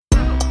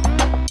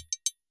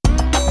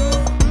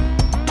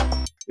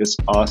It's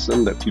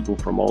awesome that people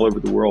from all over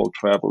the world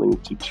traveling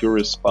to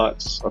tourist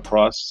spots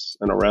across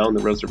and around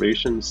the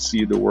reservation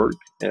see the work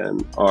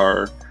and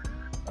are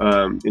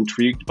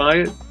intrigued by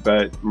it.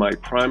 But my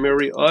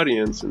primary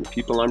audience and the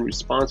people I'm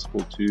responsible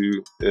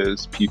to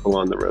is people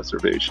on the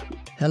reservation.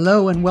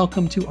 Hello and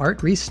welcome to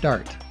Art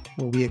Restart,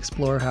 where we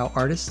explore how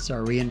artists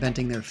are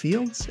reinventing their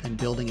fields and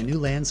building a new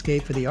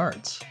landscape for the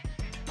arts.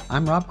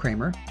 I'm Rob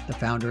Kramer, the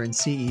founder and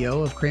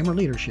CEO of Kramer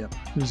Leadership,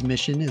 whose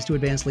mission is to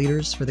advance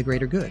leaders for the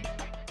greater good.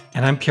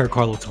 And I'm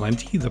Piercarlo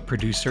Talenti, the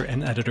producer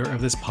and editor of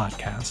this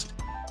podcast,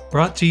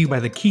 brought to you by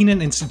the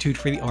Kenan Institute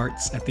for the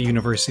Arts at the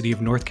University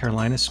of North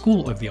Carolina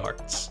School of the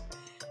Arts.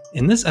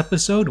 In this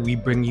episode, we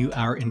bring you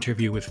our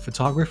interview with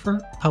photographer,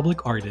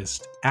 public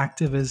artist,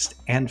 activist,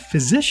 and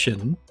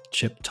physician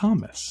Chip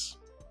Thomas.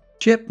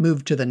 Chip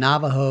moved to the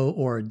Navajo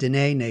or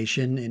Dene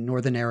Nation in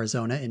northern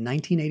Arizona in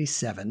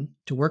 1987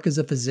 to work as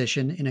a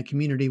physician in a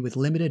community with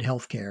limited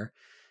health care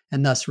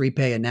and thus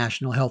repay a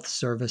National Health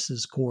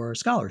Services Corps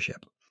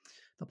scholarship.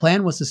 The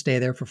plan was to stay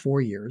there for 4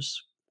 years.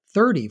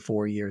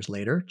 34 years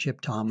later,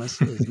 Chip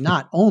Thomas is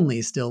not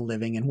only still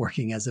living and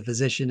working as a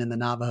physician in the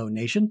Navajo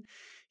Nation,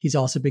 he's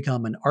also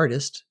become an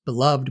artist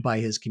beloved by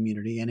his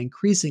community and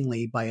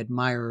increasingly by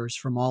admirers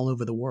from all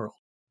over the world.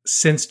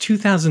 Since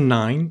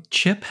 2009,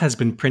 Chip has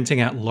been printing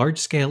out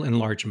large-scale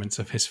enlargements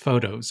of his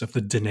photos of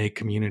the Dene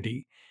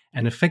community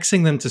and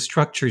affixing them to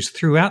structures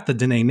throughout the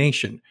Dene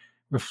Nation,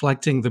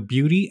 reflecting the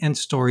beauty and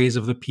stories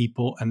of the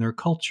people and their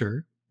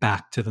culture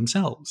back to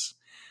themselves.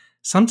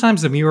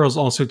 Sometimes the murals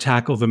also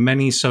tackle the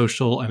many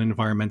social and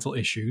environmental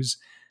issues,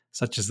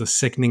 such as the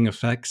sickening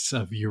effects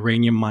of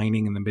uranium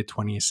mining in the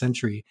mid-20th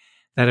century,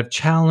 that have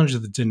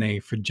challenged the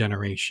Dene for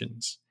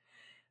generations.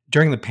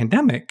 During the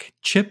pandemic,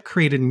 Chip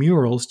created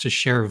murals to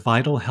share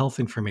vital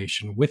health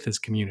information with his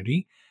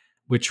community,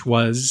 which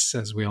was,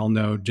 as we all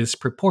know,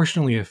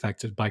 disproportionately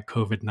affected by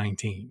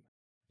COVID-19.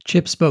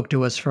 Chip spoke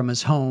to us from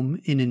his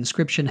home in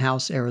Inscription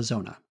House,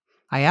 Arizona.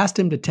 I asked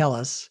him to tell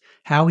us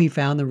how he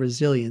found the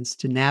resilience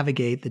to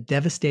navigate the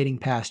devastating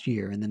past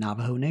year in the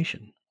Navajo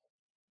Nation.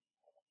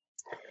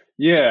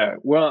 Yeah,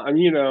 well,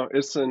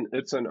 it's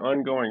an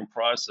ongoing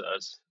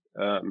process.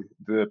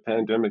 The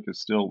pandemic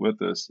is still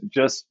with us.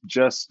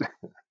 Just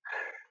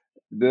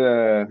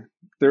the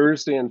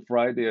Thursday and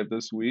Friday of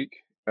this week,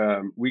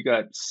 we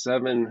got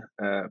 7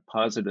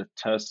 positive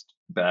tests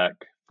back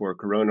for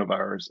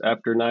coronavirus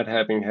after not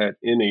having had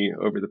any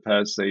over the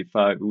past, say,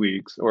 5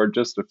 weeks, or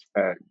just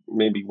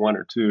maybe 1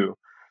 or 2.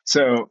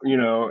 So,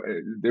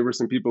 there were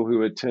some people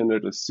who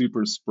attended a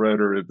super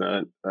spreader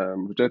event,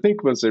 which I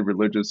think was a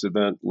religious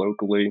event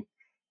locally.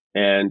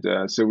 And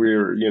so we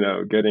were,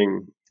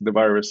 getting the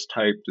virus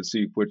type to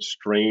see which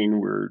strain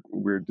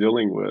we're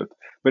dealing with.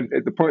 But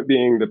at the point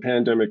being, the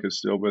pandemic is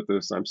still with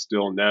us. I'm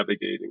still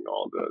navigating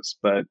all this.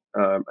 But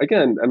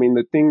again,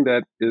 the thing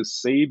that is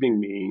saving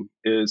me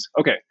is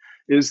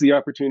the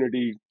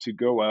opportunity to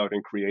go out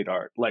and create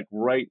art. Like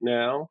right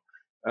now,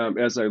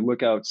 as I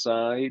look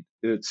outside,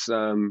 it's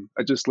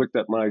I just looked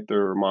at my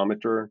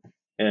thermometer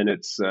and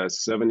it's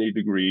 70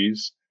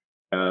 degrees.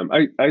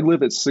 I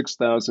live at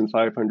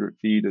 6,500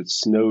 feet. It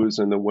snows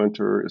in the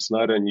winter. It's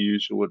not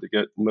unusual to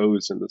get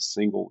lows in the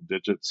single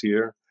digits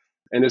here.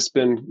 And it's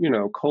been,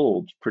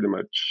 cold pretty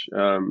much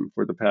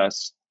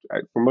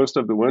for most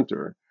of the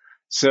winter.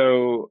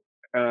 So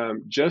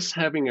just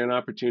having an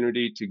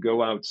opportunity to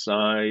go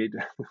outside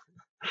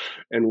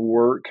and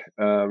work,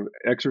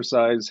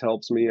 exercise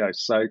helps me. I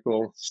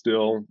cycle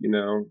still,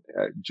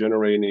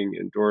 generating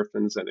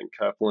endorphins and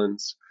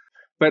enkephalins.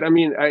 But I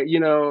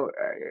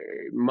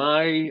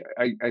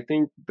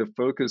think the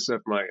focus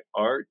of my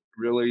art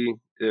really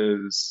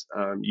is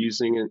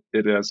using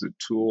it as a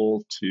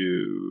tool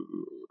to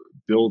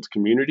build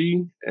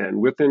community.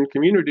 And within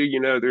community,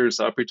 there's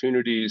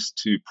opportunities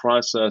to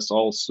process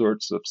all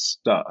sorts of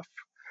stuff.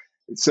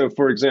 So,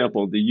 for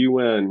example, the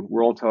UN,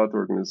 World Health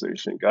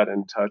Organization, got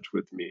in touch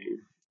with me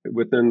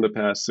within the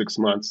past 6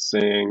 months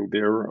saying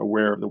they're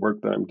aware of the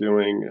work that I'm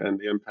doing and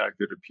the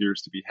impact it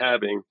appears to be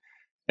having.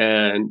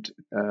 And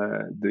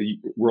the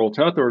World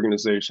Health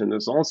Organization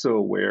is also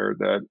aware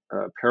that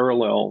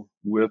parallel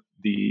with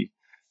the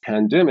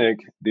pandemic,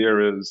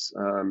 there is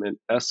an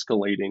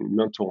escalating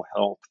mental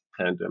health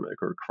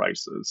pandemic or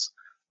crisis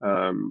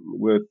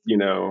with,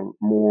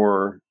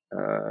 more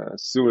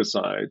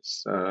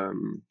suicides,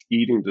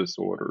 eating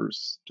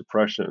disorders,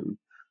 depression,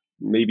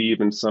 maybe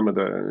even some of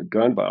the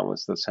gun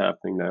violence that's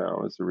happening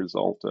now as a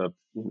result of,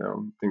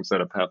 things that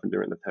have happened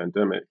during the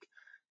pandemic.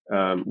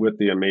 With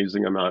the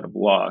amazing amount of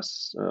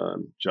loss,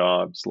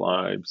 jobs,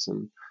 lives,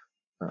 and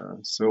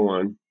so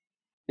on.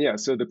 Yeah,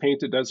 so the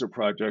Painted Desert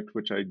Project,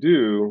 which I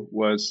do,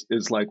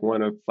 is like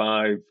one of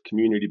 5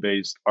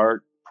 community-based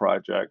art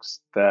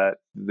projects that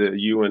the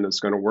UN is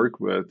going to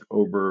work with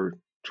over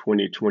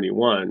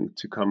 2021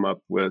 to come up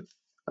with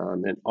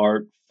an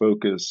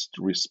art-focused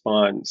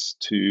response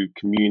to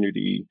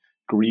community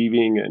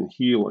grieving and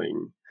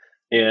healing.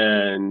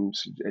 And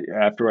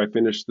after I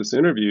finish this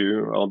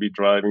interview, I'll be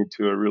driving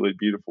to a really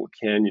beautiful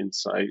canyon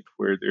site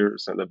where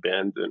there's an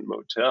abandoned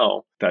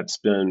motel that's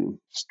been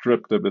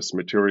stripped of its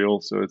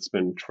material. So it's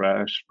been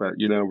trashed. But,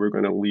 we're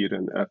going to lead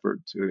an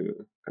effort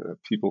to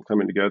people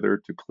coming together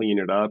to clean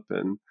it up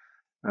and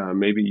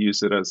maybe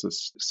use it as a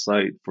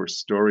site for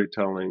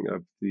storytelling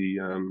of the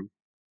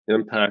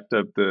impact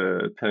of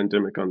the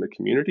pandemic on the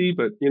community,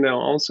 but,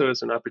 also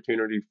as an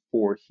opportunity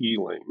for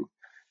healing,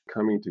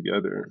 coming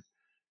together.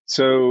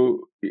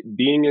 So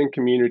being in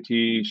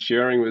community,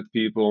 sharing with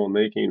people,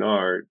 making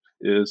art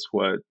is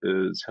what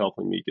is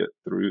helping me get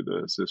through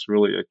this. It's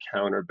really a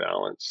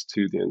counterbalance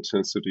to the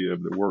intensity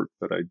of the work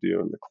that I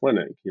do in the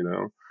clinic.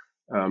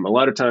 A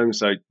lot of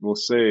times I will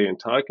say in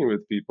talking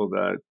with people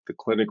that the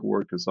clinic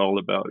work is all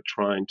about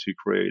trying to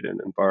create an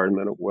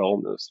environment of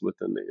wellness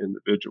within the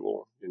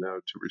individual,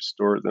 to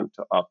restore them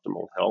to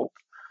optimal health.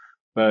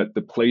 But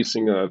the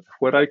placing of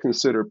what I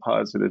consider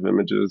positive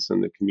images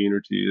in the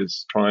community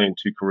is trying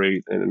to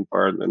create an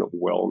environment of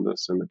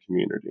wellness in the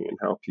community and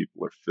how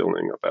people are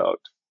feeling about,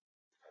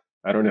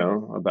 I don't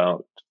know,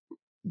 about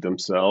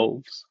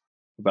themselves,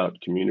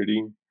 about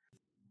community.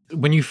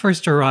 When you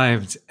first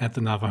arrived at the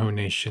Navajo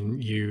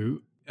Nation,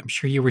 I'm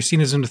sure you were seen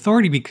as an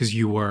authority because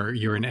you're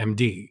an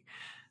MD.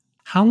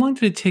 How long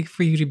did it take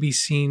for you to be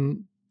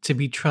seen to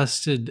be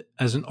trusted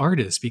as an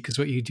artist? Because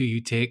what you do, you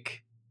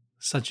take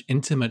such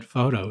intimate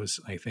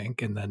photos, I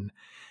think, and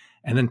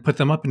then put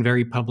them up in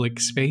very public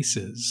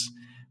spaces,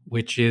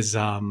 which is,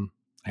 I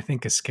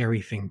think, a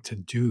scary thing to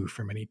do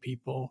for many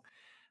people.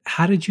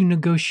 How did you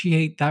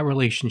negotiate that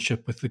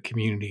relationship with the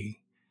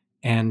community?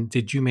 And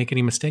did you make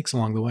any mistakes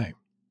along the way?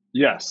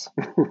 Yes.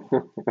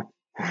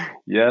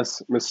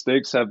 Yes,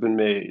 mistakes have been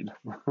made.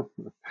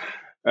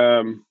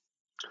 um,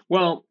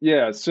 well,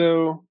 yeah,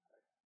 so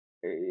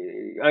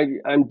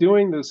I'm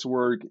doing this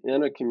work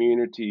in a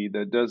community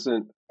that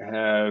doesn't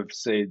have,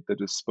 say, the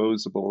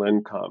disposable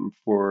income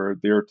for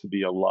there to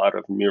be a lot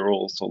of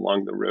murals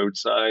along the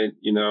roadside.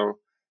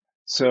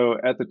 So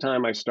at the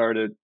time I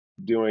started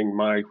doing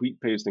my wheat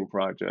pasting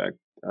project,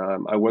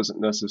 I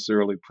wasn't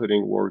necessarily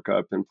putting work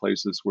up in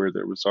places where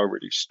there was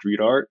already street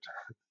art.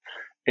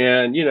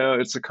 And,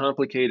 it's a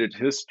complicated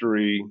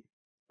history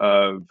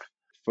of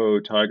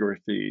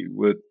photography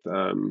with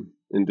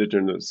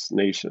indigenous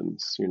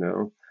nations,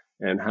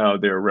 and how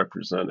they're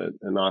represented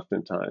and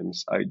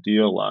oftentimes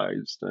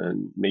idealized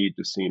and made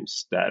to seem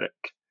static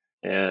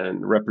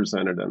and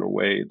represented in a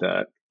way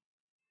that,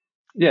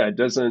 yeah, it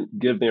doesn't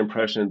give the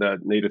impression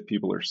that Native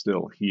people are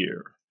still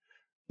here.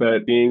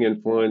 But being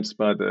influenced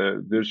by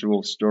the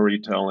visual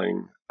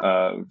storytelling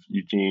of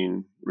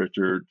Eugene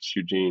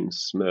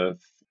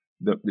Smith,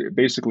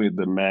 basically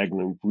the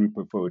Magnum group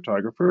of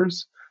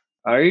photographers,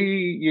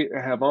 I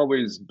have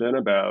always been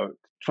about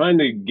trying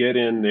to get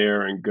in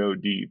there and go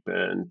deep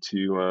and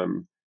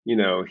to,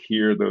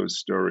 hear those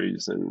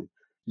stories and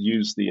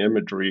use the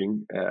imagery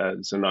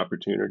as an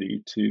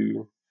opportunity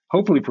to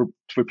hopefully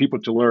for people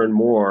to learn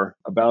more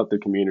about the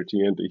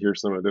community and to hear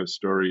some of those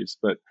stories.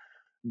 But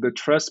the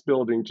trust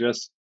building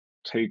just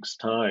takes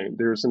time.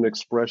 There's an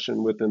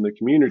expression within the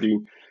community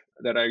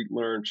that I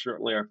learned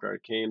shortly after I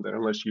came that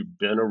unless you've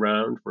been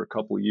around for a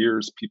couple of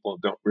years, people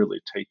don't really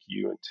take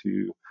you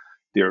into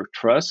their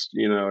trust.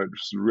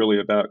 It's really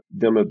about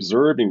them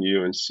observing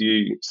you and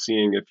seeing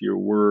if your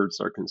words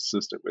are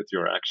consistent with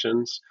your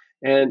actions.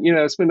 And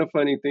it's been a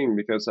funny thing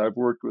because I've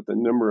worked with a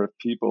number of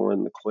people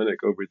in the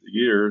clinic over the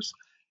years,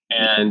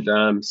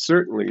 and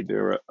certainly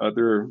there are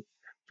other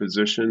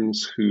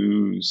physicians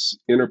whose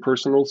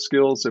interpersonal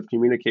skills of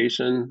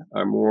communication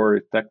are more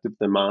effective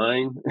than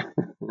mine.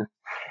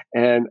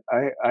 And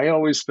I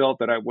always felt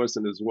that I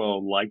wasn't as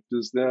well liked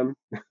as them.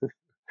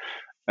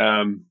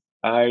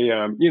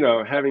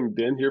 Having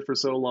been here for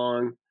so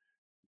long,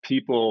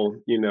 people,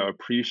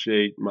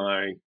 appreciate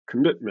my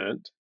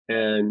commitment.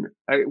 And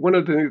one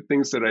of the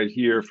things that I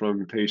hear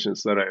from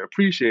patients that I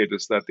appreciate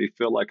is that they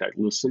feel like I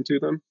listen to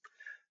them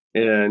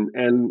and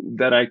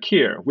that I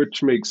care,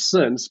 which makes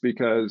sense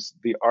because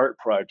the art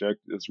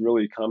project is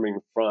really coming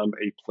from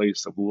a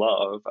place of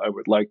love. I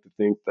would like to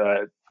think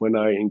that when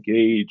I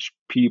engage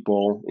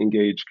people,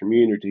 engage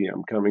community,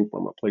 I'm coming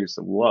from a place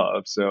of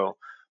love. So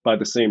by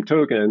the same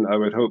token, I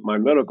would hope my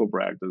medical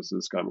practice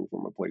is coming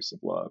from a place of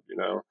love.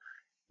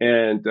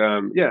 And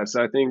yes,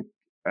 I think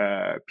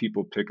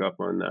people pick up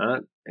on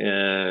that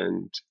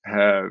and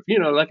have,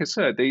 like I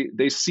said,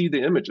 they see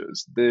the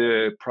images.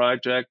 The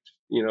project,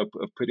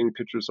 of putting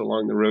pictures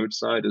along the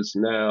roadside is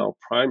now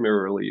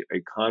primarily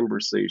a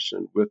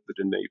conversation with the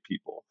Dene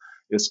people.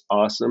 It's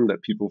awesome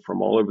that people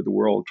from all over the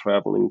world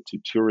traveling to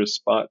tourist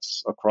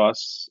spots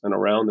across and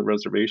around the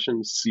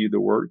reservation see the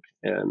work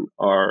and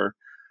are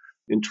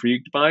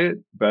intrigued by it,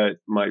 but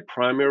my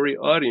primary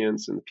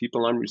audience and the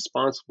people I'm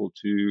responsible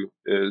to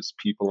is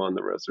people on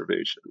the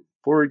reservation.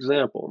 For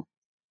example,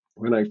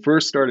 when I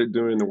first started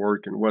doing the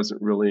work and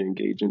wasn't really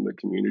engaging the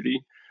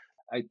community,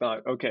 I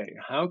thought, okay,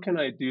 how can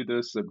I do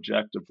this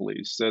objectively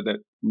so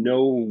that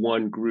no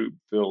one group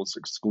feels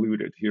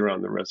excluded here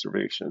on the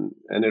reservation?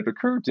 And it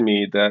occurred to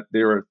me that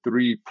there are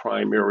three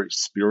primary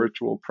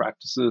spiritual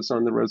practices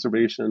on the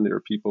reservation. There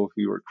are people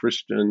who are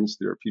Christians,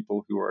 there are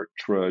people who are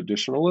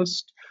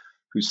traditionalists,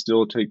 who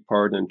still take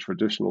part in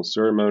traditional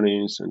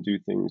ceremonies and do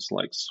things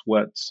like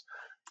sweats.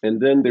 And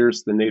then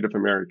there's the Native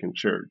American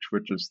Church,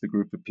 which is the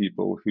group of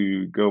people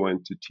who go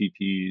into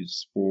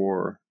teepees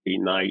for a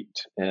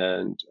night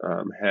and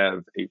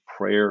have a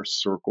prayer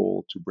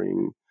circle to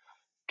bring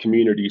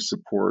community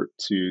support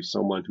to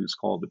someone who's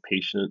called a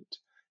patient.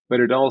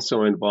 But it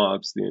also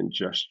involves the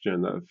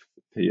ingestion of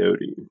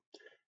peyote.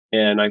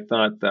 And I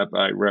thought that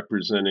by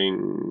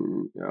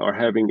representing or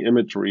having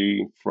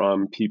imagery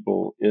from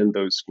people in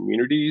those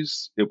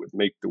communities, it would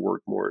make the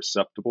work more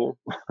acceptable.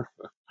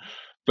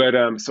 But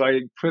so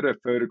I put a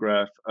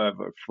photograph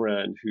of a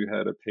friend who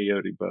had a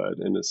peyote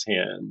bud in his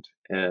hand,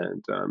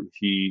 and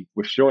he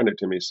was showing it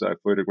to me. So I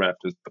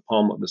photographed the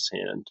palm of his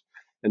hand,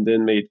 and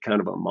then made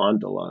kind of a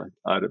mandala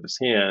out of his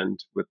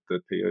hand with the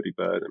peyote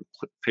bud, and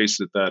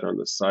pasted that on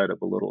the side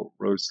of a little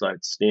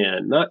roadside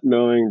stand, not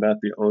knowing that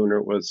the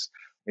owner was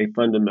a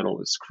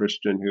fundamentalist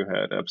Christian who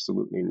had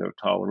absolutely no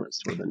tolerance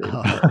for the Native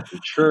Oh. American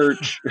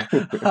Church,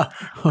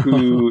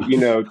 who,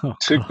 Oh,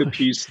 took the gosh.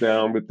 piece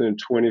down within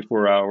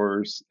 24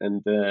 hours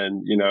and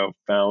then,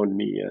 found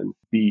me and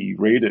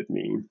berated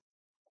me.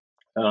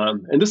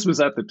 And this was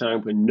at the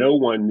time when no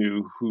one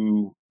knew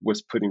who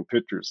was putting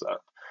pictures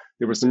up.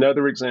 There was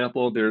another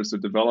example. There's a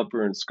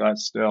developer in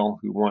Scottsdale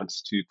who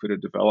wants to put a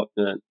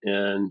development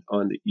in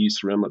on the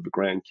east rim of the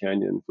Grand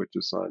Canyon, which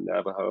is on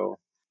Navajo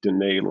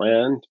Dene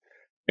land.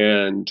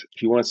 And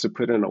he wants to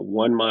put in a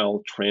 1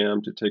 mile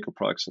tram to take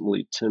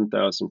approximately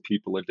 10,000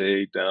 people a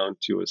day down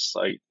to a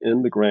site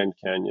in the Grand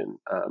Canyon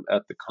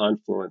at the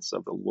confluence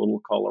of the Little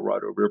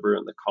Colorado River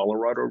and the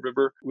Colorado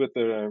River, with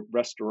a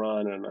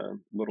restaurant and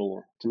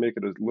to make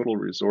it a little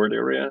resort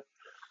area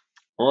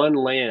on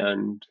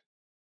land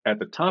at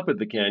the top of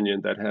the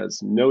canyon that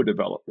has no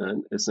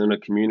development. It's in a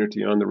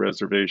community on the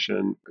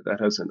reservation that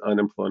has an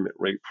unemployment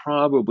rate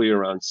probably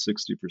around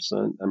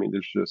 60%. I mean,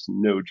 there's just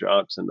no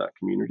jobs in that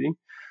community.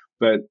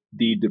 But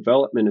the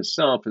development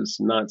itself is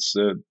not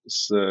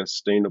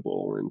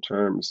sustainable in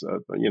terms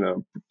of,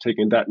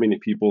 taking that many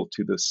people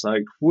to the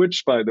site,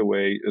 which, by the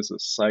way, is a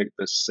site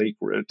that's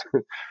sacred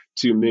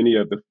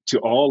to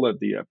all of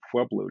the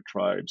Pueblo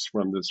tribes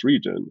from this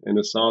region. And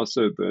it's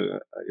also the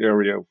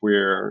area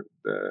where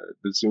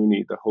the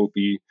Zuni, the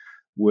Hopi,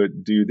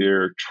 would do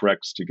their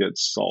treks to get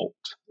salt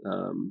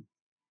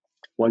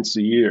once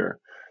a year.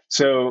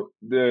 So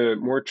the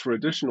more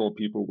traditional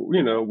people,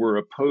 were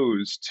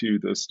opposed to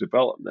this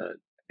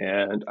development.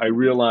 And I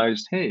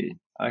realized, hey,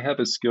 I have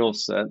a skill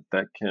set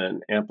that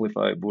can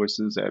amplify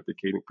voices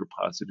advocating for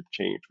positive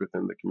change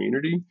within the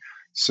community.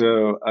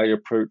 So I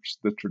approached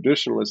the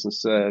traditionalists and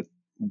said,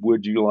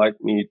 would you like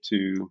me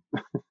to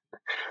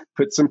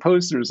put some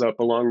posters up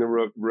along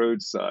the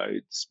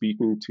roadside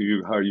speaking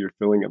to how you're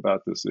feeling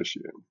about this issue?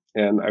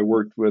 And I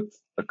worked with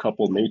a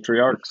couple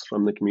matriarchs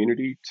from the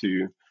community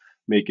to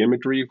make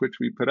imagery, which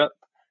we put up.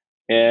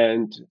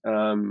 And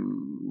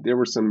there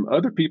were some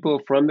other people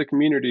from the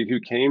community who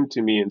came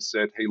to me and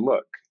said, hey,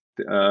 look,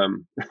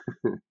 um,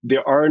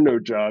 there are no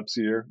jobs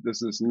here.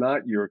 This is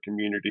not your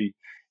community.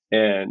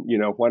 And,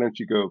 why don't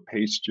you go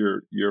paste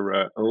your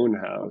own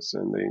house?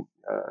 And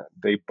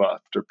they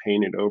buffed or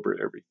painted over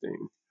everything.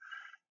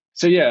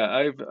 So yeah,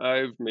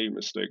 I've made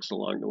mistakes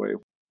along the way.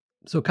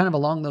 So, kind of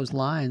along those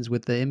lines,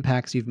 with the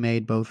impacts you've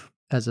made both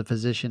as a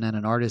physician and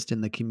an artist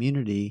in the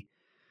community,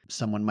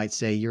 someone might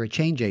say you're a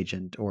change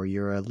agent or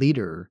you're a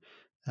leader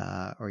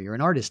or you're an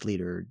artist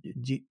leader.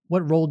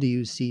 What role do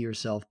you see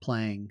yourself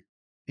playing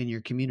in your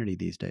community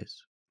these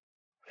days?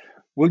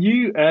 Well,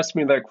 you asked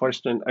me that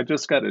question. I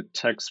just got a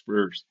text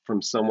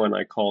from someone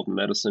I called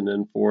medicine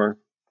in for,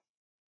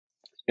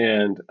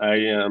 and I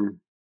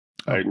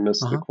Oh,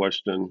 missed the uh-huh.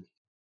 question.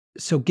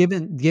 So,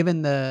 given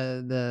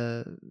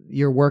the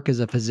your work as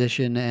a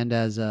physician and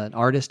as an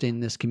artist in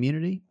this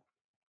community,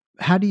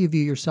 how do you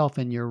view yourself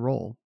in your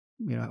role?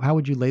 How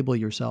would you label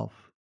yourself?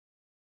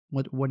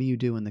 What do you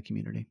do in the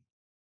community?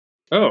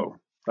 Oh,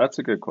 that's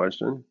a good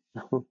question.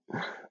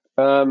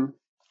 um,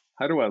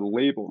 how do I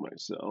label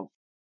myself?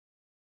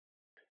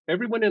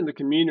 Everyone in the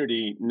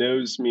community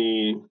knows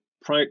me,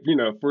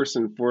 first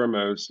and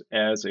foremost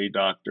as a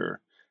doctor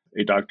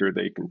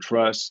they can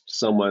trust,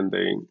 someone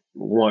they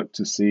want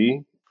to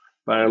see,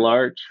 by and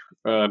large,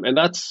 and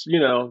that's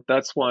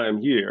why I'm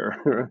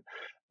here.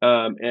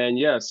 And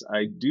yes,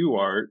 I do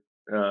art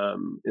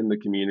in the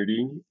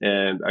community,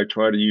 and I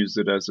try to use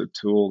it as a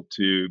tool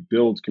to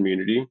build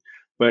community.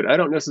 But I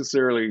don't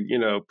necessarily,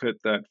 put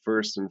that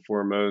first and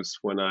foremost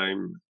when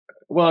I'm.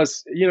 Well,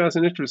 it's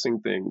an interesting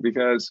thing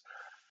because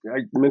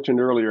I mentioned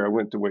earlier I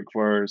went to Wake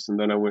Forest and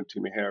then I went to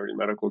Meharry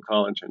Medical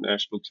College in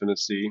Nashville,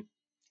 Tennessee,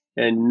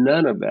 and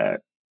none of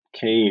that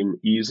came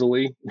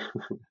easily.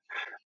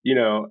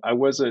 I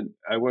wasn't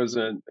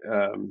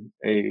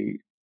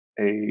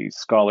a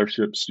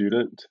scholarship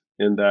student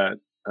in that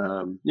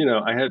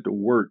I had to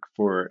work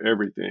for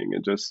everything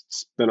and just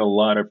spent a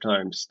lot of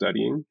time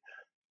studying.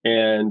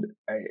 And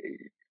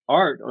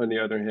art, on the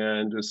other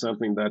hand, is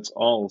something that's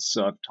all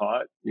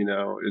self-taught.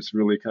 It's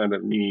really kind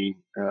of me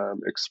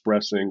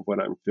expressing what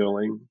I'm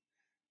feeling,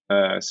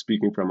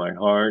 speaking from my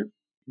heart.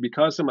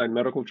 Because of my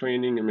medical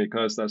training and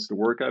because that's the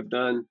work I've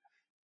done,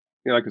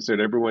 like I said,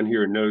 everyone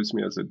here knows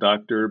me as a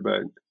doctor,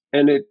 but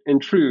in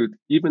truth,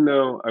 even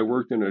though I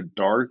worked in a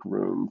dark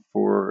room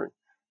for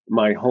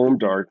my home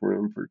dark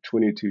room for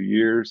 22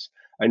 years,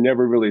 I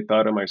never really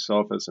thought of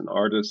myself as an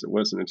artist. It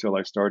wasn't until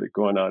I started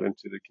going out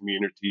into the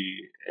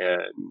community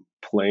and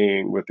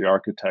playing with the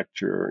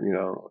architecture,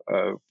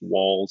 of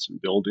walls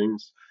and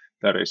buildings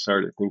that I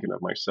started thinking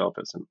of myself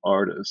as an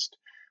artist.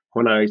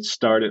 When I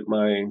started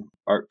my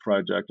art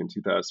project in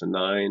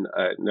 2009,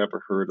 I had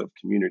never heard of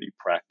community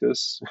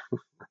practice.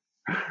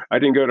 I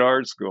didn't go to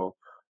art school.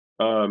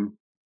 Um,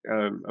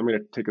 I'm going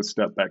to take a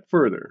step back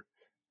further.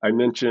 I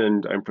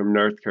mentioned I'm from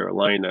North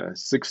Carolina.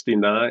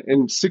 69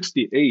 and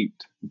 68,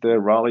 the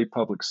Raleigh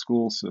public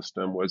school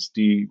system was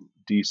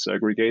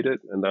desegregated,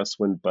 and that's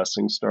when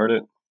busing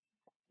started.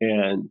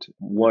 And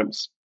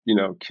once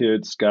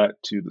kids got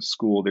to the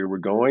school they were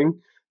going,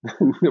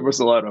 there was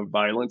a lot of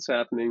violence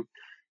happening.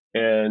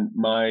 And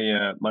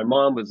my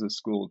mom was a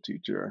school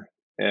teacher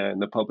in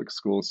the public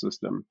school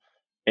system,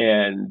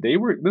 and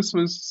this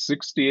was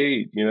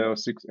 68,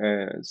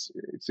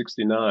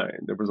 69.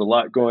 There was a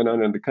lot going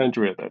on in the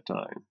country at that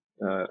time.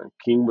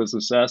 King was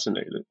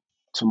assassinated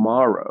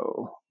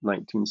tomorrow,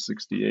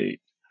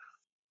 1968.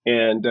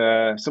 And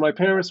so my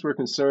parents were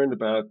concerned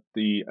about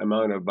the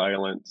amount of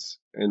violence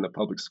in the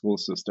public school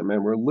system,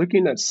 and were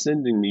looking at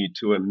sending me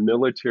to a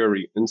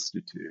military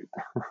institute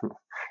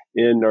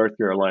in North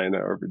Carolina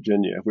or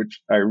Virginia, which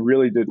I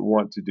really didn't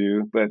want to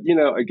do. But,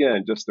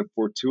 again, just a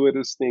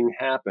fortuitous thing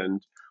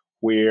happened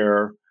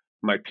where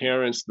my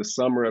parents, the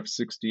summer of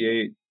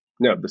 68,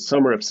 no, the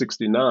summer of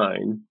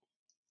 69,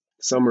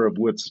 summer of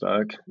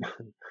Woodstock,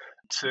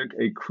 took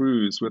a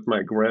cruise with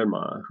my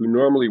grandma, who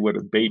normally would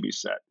have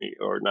babysat me,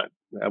 or not.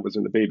 I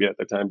wasn't a baby at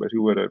the time, but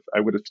I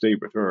would have stayed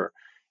with her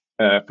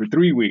for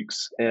 3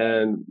 weeks.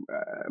 And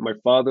my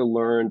father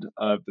learned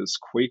of this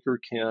Quaker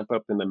camp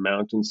up in the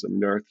mountains of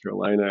North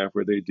Carolina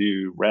where they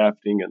do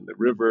rafting in the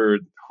river,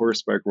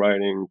 horseback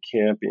riding,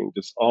 camping,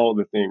 just all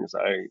the things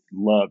I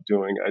love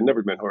doing. I'd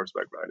never been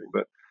horseback riding,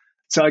 but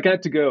so I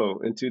got to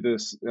go into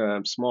this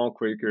small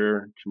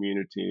Quaker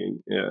community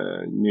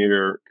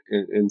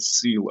in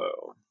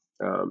Silo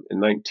in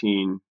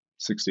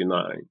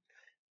 1969.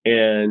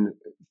 And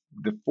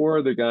the four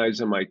of the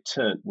guys in my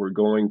tent were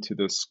going to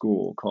this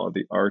school called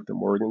the Arthur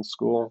Morgan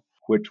School,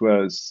 which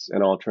was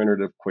an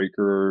alternative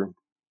Quaker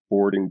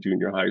boarding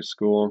junior high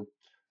school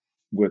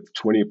with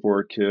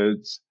 24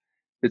 kids.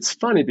 It's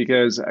funny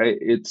because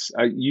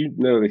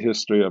the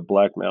history of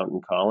Black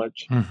Mountain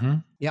College. Mm-hmm.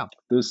 Yeah.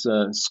 This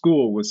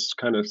school was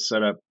kind of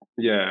set up,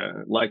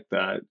 like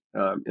that,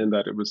 in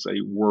that it was a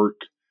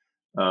work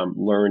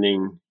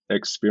learning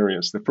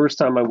experience. The first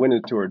time I went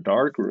into a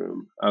dark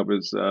room, I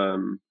was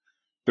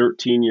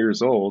 13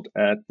 years old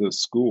at the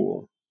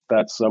school.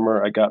 That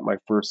summer, I got my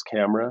first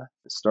camera.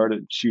 I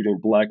started shooting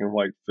black and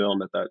white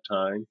film at that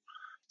time.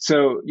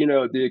 So,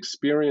 the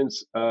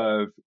experience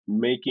of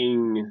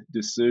making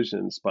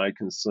decisions by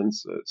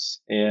consensus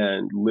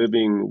and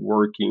living,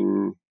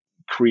 working,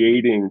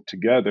 creating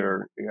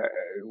together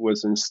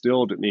was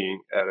instilled in me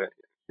at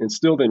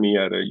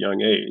a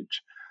young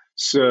age.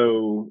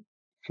 So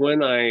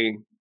when I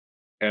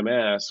am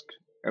asked,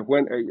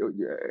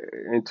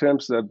 in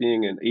terms of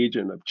being an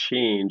agent of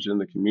change in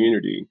the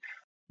community,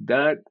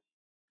 that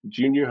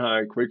junior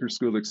high Quaker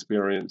school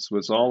experience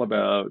was all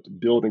about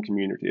building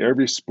community.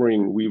 Every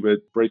spring, we would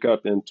break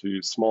up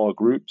into small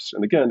groups.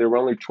 And again, there were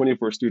only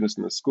 24 students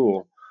in the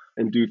school,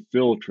 and do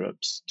field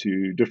trips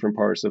to different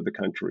parts of the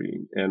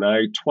country. And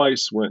I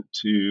twice went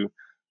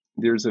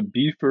there's a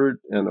Beaufort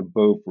and a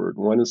Beaufort.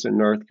 One is in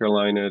North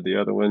Carolina, the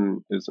other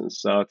one is in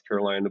South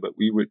Carolina. But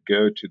we would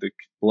go to the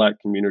Black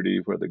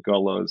community where the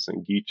Gullas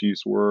and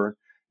Geechees were.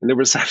 And there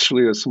was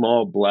actually a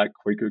small Black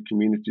Quaker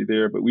community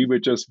there, but we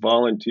would just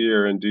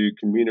volunteer and do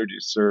community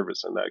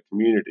service in that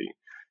community,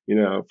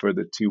 for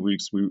the 2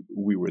 weeks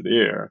we were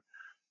there.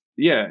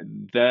 Yeah,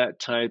 that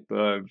type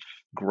of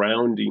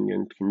grounding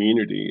in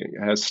community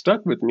has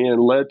stuck with me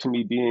and led to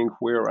me being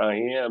where I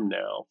am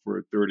now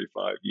for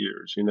 35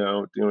 years,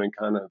 doing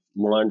kind of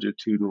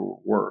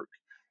longitudinal work.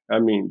 I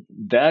mean,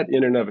 that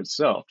in and of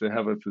itself, to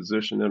have a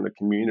physician in a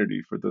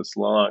community for this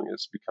long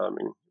is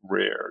becoming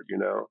rare.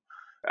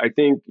 I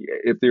think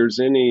if there's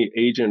any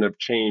agent of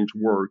change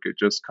work, it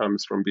just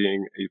comes from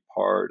being a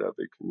part of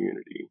a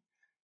community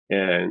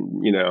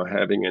and,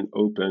 having an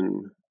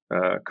open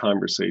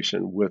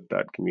conversation with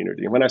that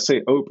community. And when I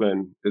say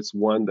open, it's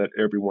one that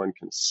everyone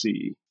can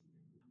see.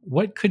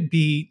 What could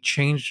be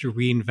changed or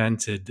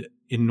reinvented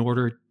in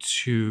order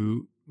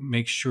to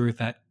make sure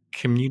that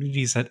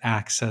communities had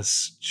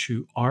access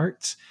to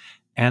art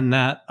and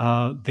that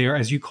their,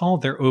 as you call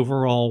it, their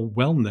overall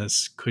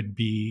wellness could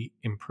be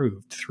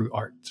improved through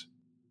art?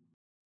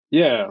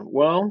 Yeah,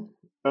 well,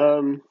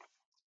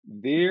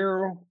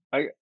 There,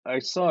 I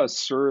saw a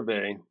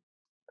survey,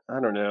 I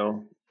don't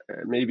know,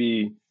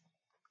 maybe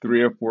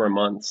 3 or 4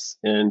 months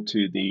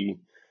into the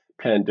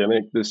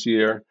pandemic this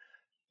year,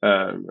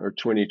 or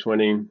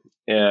 2020,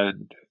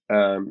 and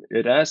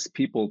it asked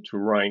people to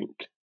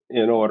rank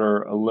in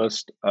order a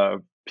list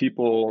of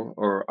people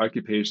or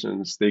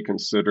occupations they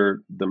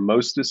considered the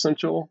most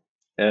essential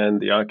and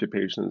the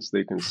occupations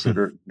they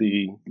considered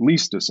the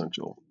least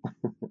essential.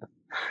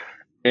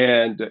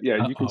 And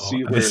yeah, you can Uh-oh,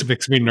 see this where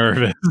makes me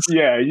nervous.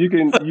 yeah, you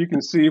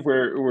can see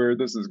where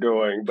this is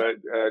going. But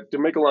to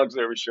make a long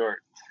story short,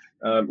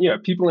 yeah,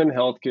 people in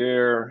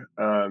healthcare,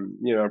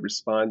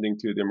 responding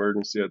to the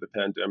emergency of the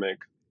pandemic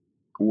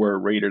were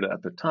rated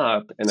at the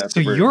top, and at So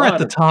the very you're at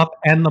the bottom, top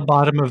and the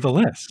bottom of the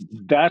list.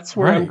 that's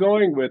where I'm Right.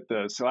 going with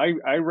this. So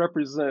I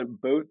represent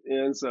both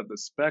ends of the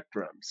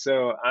spectrum.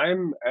 So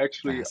I'm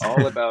actually Yes.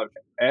 all about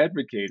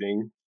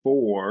advocating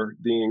for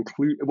the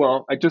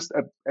well, I just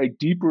a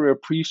deeper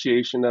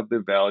appreciation of the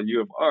value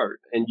of art.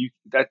 And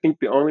I think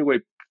the only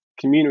way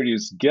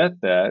communities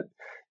get that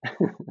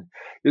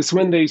is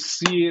when they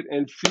see it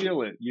and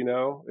feel it,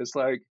 It's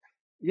like,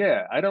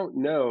 yeah, I don't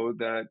know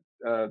that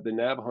the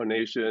Navajo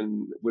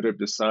Nation would have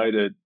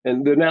decided,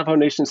 and the Navajo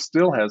Nation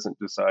still hasn't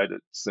decided,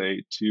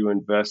 say, to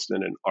invest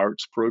in an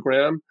arts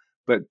program.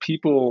 But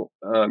people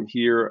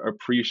here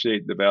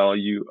appreciate the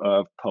value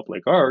of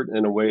public art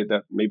in a way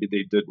that maybe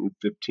they didn't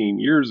 15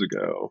 years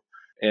ago.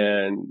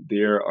 And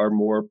there are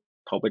more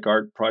public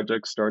art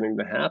projects starting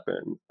to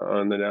happen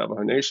on the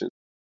Navajo Nation.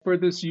 For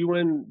this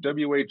UN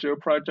WHO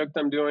project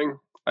I'm doing,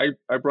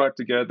 I brought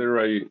together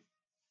a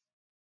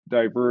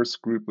diverse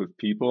group of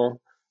people.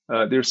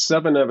 There's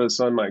 7 of us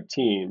on my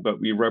team, but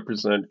we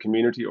represent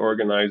community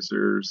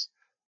organizers,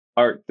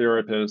 art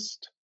therapists,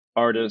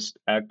 artists,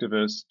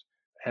 activists.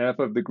 Half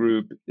of the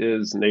group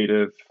is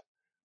Native,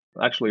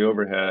 actually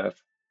over half.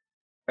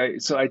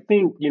 So I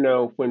think,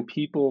 when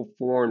people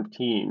form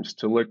teams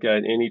to look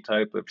at any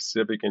type of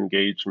civic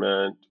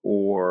engagement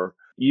or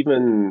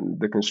even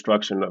the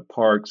construction of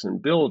parks and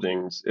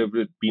buildings, it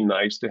would be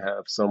nice to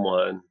have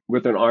someone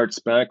with an arts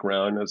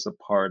background as a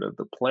part of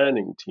the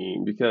planning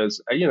team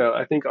because,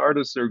 I think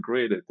artists are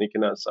great at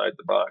thinking outside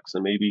the box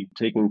and maybe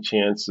taking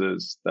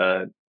chances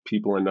that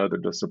people in other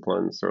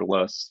disciplines are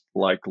less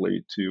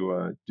likely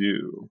to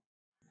do.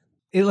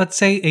 Let's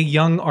say a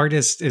young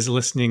artist is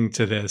listening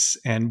to this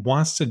and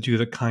wants to do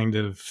the kind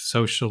of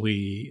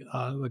socially,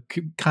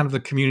 kind of the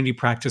community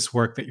practice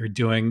work that you're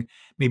doing,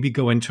 maybe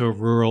go into a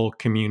rural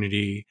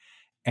community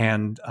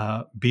and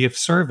be of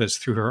service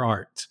through her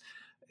art.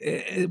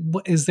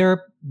 Is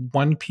there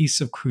one piece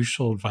of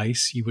crucial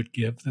advice you would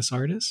give this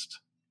artist?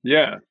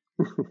 Yeah.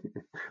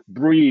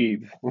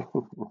 Breathe.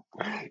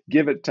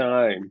 Give it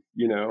time,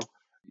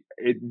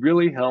 It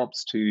really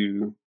helps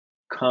to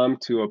come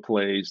to a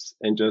place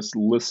and just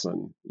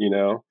listen,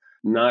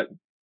 not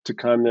to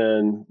come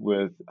in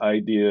with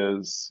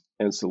ideas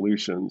and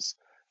solutions.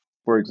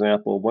 For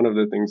example, one of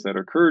the things that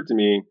occurred to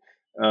me,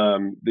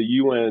 the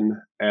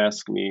UN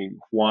asked me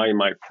why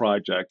my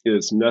project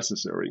is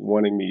necessary,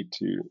 wanting me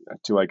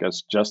to I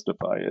guess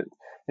justify it.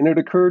 And it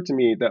occurred to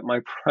me that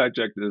my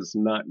project is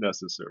not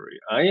necessary.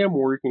 I am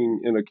working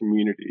in a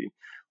community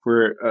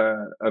where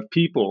of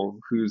people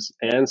whose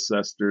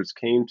ancestors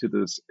came to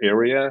this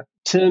area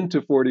 10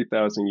 to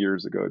 40,000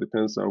 years ago,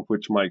 depends on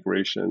which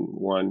migration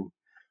one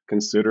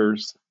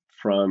considers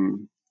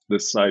from the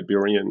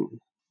Siberian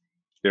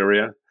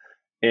area.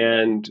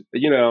 And,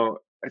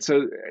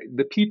 so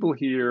the people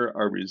here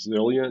are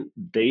resilient.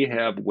 They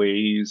have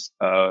ways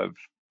of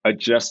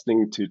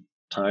adjusting to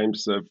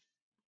times of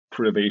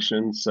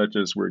privation, such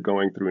as we're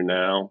going through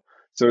now.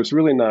 So it's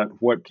really not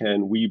what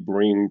can we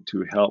bring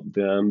to help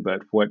them,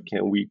 but what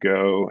can we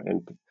go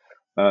and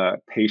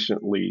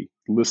patiently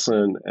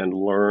listen and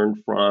learn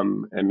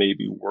from and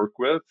maybe work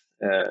with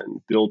and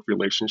build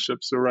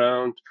relationships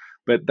around.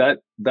 But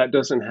that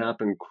doesn't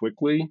happen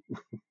quickly.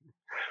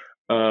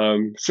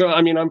 So,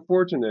 I mean, I'm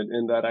fortunate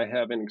in that I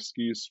have an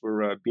excuse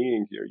for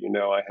being here.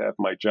 I have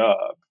my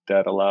job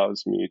that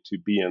allows me to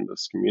be in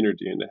this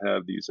community and to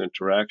have these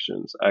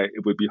interactions.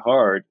 It would be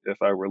hard if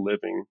I were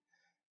living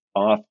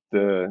off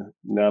the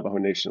Navajo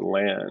Nation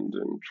land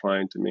and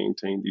trying to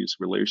maintain these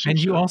And you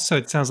relationships. also,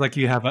 it sounds like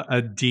you have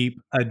a deep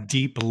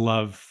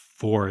love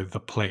for the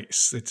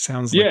place. It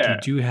sounds like you Yeah,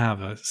 do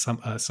have a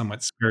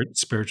somewhat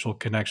spiritual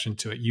connection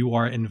to it. You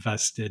are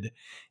invested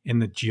in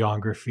the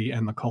geography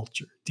and the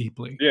culture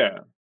deeply. yeah,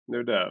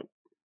 no doubt.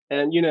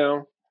 And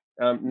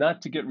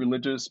not to get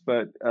religious,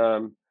 but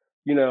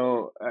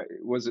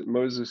was it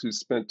Moses who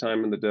spent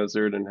time in the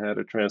desert and had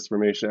a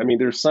transformation? I mean,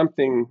 there's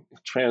something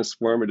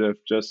transformative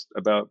just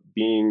about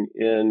being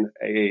in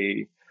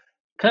a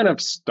kind of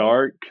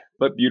stark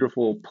but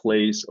beautiful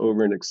place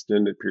over an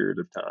extended period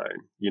of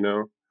time.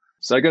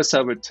 So I guess I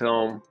would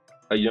tell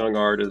a young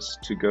artist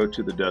to go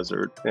to the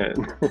desert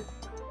and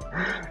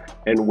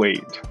and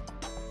wait.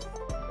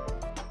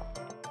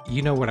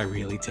 You know what I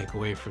really take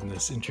away from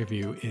this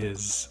interview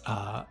is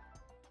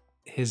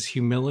his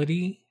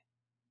humility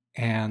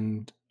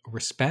and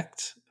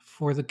respect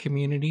for the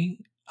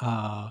community.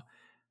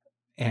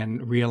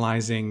 and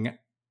realizing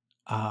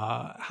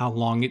how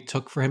long it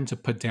took for him to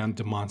put down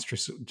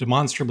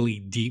demonstrably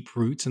deep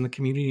roots in the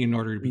community in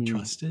order to be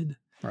trusted.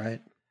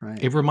 Right.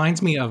 It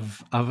reminds me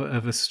of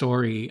a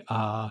story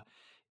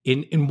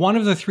in one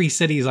of the 3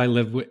 cities I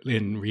lived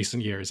in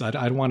recent years.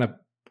 I'd want to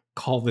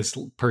call this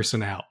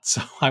person out,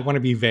 so I want to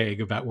be vague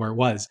about where it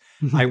was.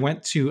 I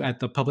went to, at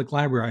the public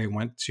library, I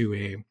went to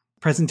a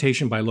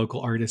presentation by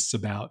local artists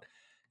about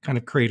kind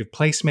of creative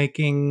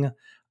placemaking,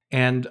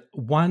 and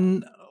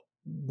one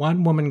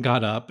woman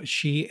got up.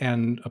 She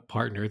and a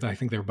partner, I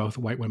think they were both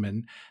white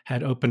women,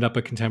 had opened up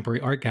a contemporary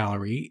art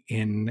gallery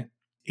in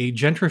a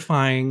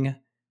gentrifying,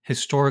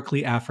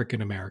 historically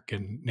African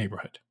American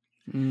neighborhood.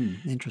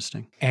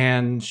 Interesting.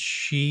 And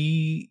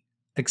she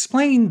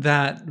explained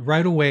that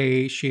right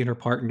away, she and her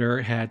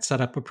partner had set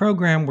up a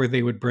program where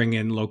they would bring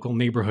in local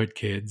neighborhood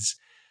kids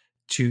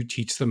to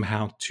teach them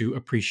how to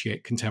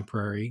appreciate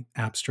contemporary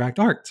abstract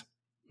art.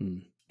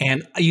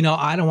 And,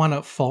 I don't want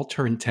to fault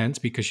her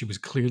intent, because she was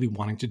clearly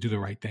wanting to do the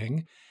right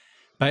thing.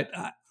 But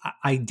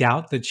I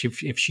doubt that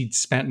if she'd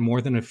spent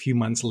more than a few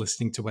months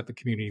listening to what the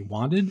community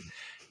wanted,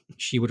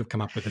 she would have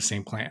come up with the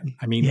same plan.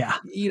 I mean,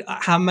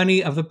 how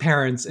many of the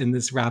parents in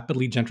this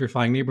rapidly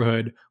gentrifying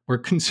neighborhood were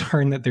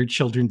concerned that their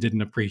children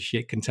didn't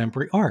appreciate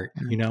contemporary art,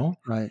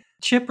 Right.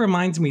 Chip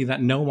reminds me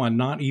that no one,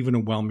 not even a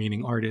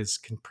well-meaning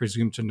artist, can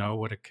presume to know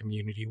what a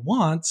community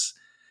wants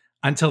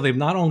until they've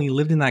not only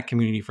lived in that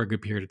community for a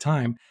good period of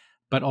time,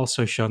 but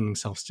also shown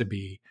themselves to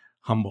be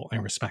humble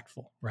and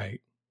respectful, right?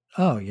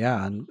 Oh,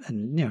 yeah. And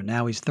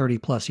now he's 30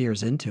 plus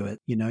years into it.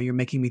 You're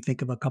making me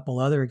think of a couple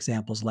other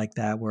examples like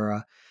that, where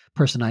a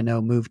person I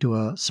know moved to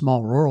a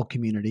small rural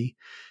community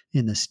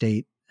in the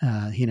state he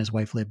and his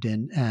wife lived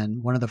in.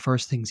 And one of the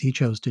first things he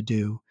chose to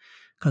do,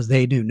 because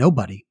they knew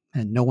nobody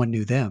and no one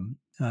knew them,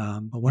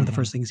 but one of the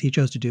first things he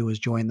chose to do was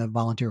join the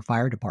volunteer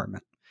fire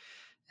department,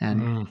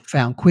 and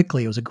found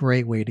quickly it was a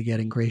great way to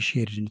get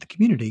ingratiated into the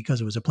community, because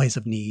it was a place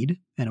of need,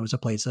 and it was a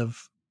place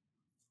of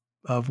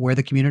where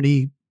the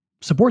community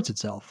supports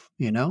itself,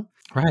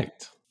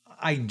 Right.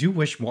 I do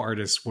wish more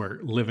artists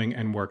were living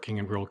and working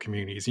in rural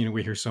communities.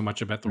 We hear so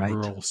much about the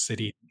rural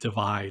city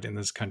divide in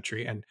this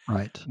country. And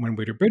one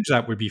way to bridge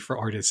that would be for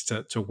artists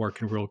to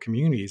work in rural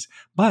communities.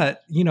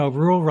 But,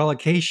 rural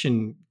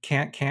relocation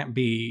can't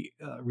be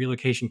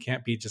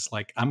just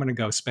like, I'm going to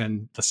go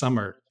spend the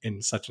summer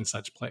in such and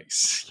such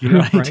place,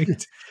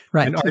 right?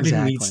 Right.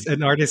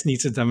 An artist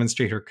needs to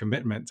demonstrate her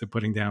commitment to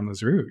putting down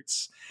those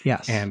roots.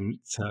 Yes. And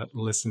to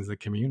listen to the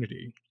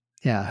community.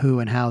 Yeah. Who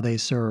and how they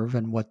serve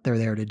and what they're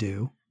there to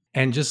do.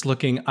 And just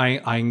looking,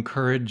 I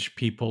encourage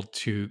people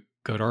to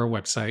go to our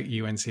website,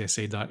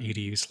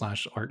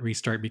 uncsa.edu/art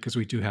restart, because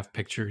we do have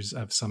pictures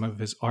of some of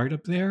his art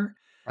up there.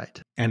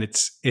 Right. And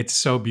it's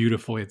so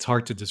beautiful. It's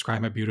hard to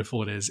describe how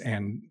beautiful it is.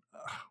 And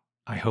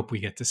I hope we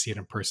get to see it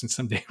in person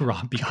someday,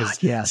 Rob, because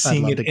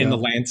seeing it in the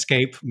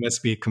landscape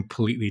must be a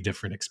completely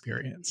different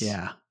experience.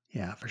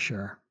 Yeah, for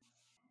sure.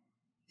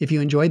 If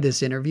you enjoyed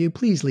this interview,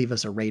 please leave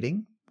us a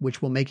rating,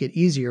 which will make it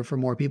easier for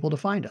more people to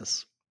find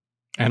us.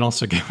 And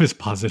also give us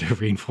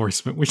positive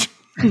reinforcement, which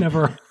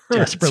never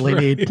hurts, desperately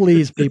need.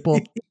 Please, people.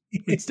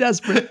 It's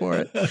desperate for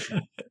it.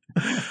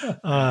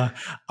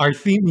 Our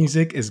theme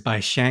music is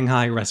by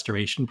Shanghai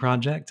Restoration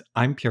Project.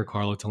 I'm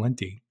Piercarlo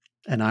Talenti.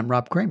 And I'm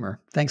Rob Kramer.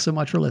 Thanks so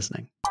much for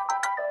listening.